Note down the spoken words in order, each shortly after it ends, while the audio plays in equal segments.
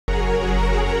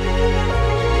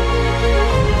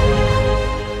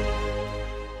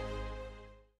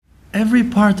every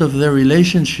part of their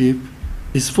relationship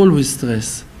is full with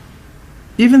stress.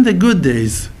 Even the good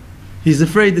days, he's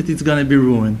afraid that it's going to be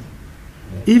ruined.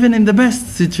 Even in the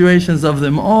best situations of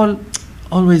them all,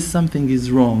 always something is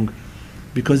wrong,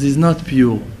 because he's not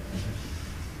pure.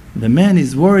 The man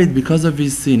is worried because of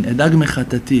his sin. Edag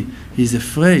mechatati. He's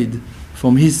afraid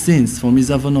from his sins, from his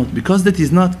avonot. Because that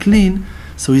he's not clean,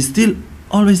 so he still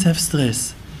always have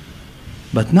stress.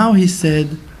 But now he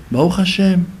said, Baruch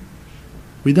Hashem,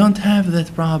 we don't have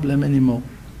that problem anymore.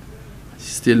 He's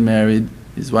still married.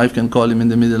 His wife can call him in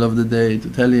the middle of the day to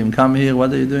tell him, come here,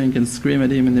 what are you doing? Can scream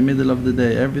at him in the middle of the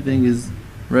day. Everything is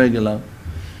regular.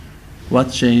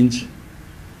 What changed?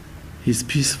 He's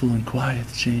peaceful and quiet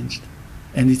changed.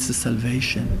 And it's a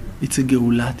salvation. It's a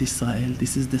Geulat Israel.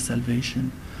 This is the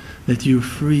salvation. That you're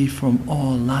free from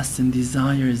all lusts and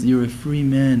desires. You're a free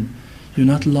man. You're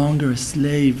not longer a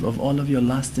slave of all of your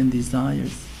lusts and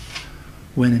desires.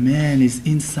 When a man is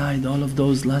inside all of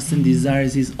those lusts and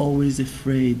desires, he's always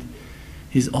afraid.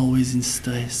 He's always in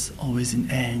stress, always in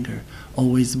anger,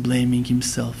 always blaming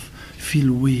himself,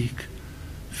 feel weak,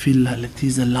 feel that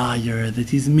he's a liar, that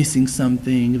he's missing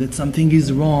something, that something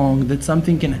is wrong, that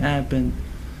something can happen.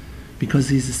 Because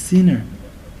he's a sinner,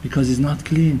 because he's not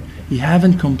clean. He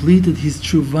haven't completed his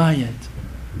tshuva yet.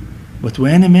 But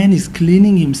when a man is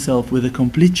cleaning himself with a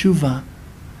complete tshuva,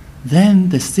 then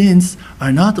the sins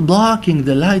are not blocking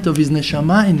the light of his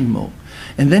neshama anymore.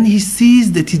 And then he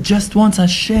sees that he just wants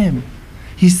Hashem.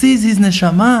 He sees his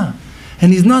neshama.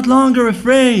 And he's not longer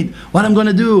afraid what I'm going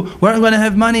to do, where I'm going to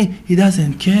have money. He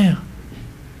doesn't care.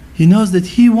 He knows that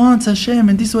he wants Hashem,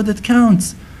 and this is what that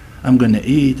counts. I'm going to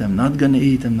eat, I'm not going to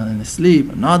eat, I'm not going to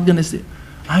sleep, I'm not going to sleep.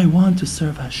 I want to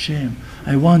serve Hashem.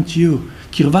 I want you.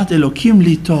 Kirvat Elokim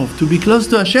li tov. To be close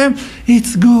to Hashem,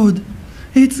 it's good.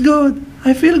 It's good.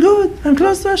 I feel good. I'm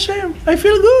close to Hashem. I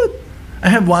feel good. I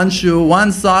have one shoe,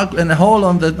 one sock, and a hole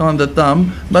on the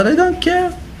thumb, but I don't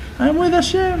care. I'm with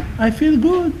Hashem. I feel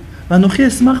good. V'anochi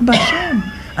esmach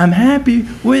b'Hashem. I'm happy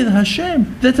with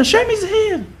Hashem. That Hashem is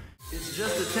here. It's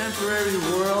just a temporary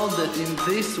world, that in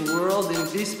this world, in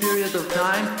this period of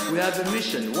time, we have a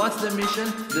mission. What's the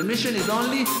mission? The mission is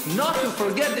only not to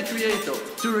forget the Creator,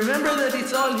 to remember that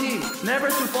it's all Him, never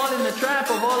to fall in the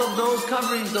trap of all of those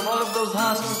coverings, of all of those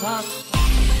husks.